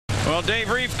Well, Dave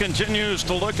Reef continues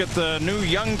to look at the new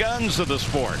young guns of the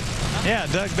sport. Yeah,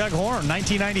 Doug Horne,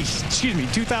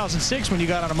 2006 when you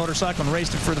got on a motorcycle and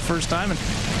raced it for the first time. And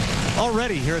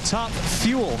already you're a top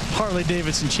fuel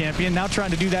Harley-Davidson champion. Now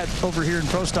trying to do that over here in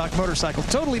Pro Stock motorcycle.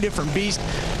 Totally different beast.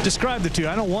 Describe the two.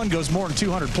 I know one goes more than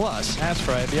 200 plus. That's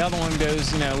right. The other one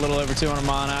goes, a little over 200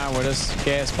 mile an hour, where this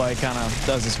gas bike kind of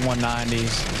does this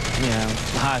 190s,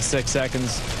 high 6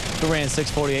 seconds. We ran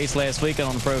 648s last weekend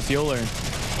on the Pro Fueler.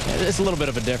 It's a little bit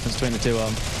of a difference between the two of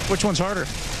them. Which one's harder?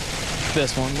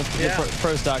 This one. The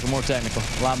Pro Stock are more technical,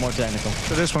 a lot more technical.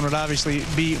 So this one would obviously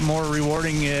be more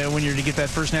rewarding when you're to get that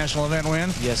first national event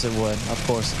win? Yes, it would. Of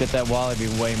course, get that walleye would be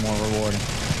way more rewarding.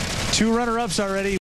 2 runner-ups already.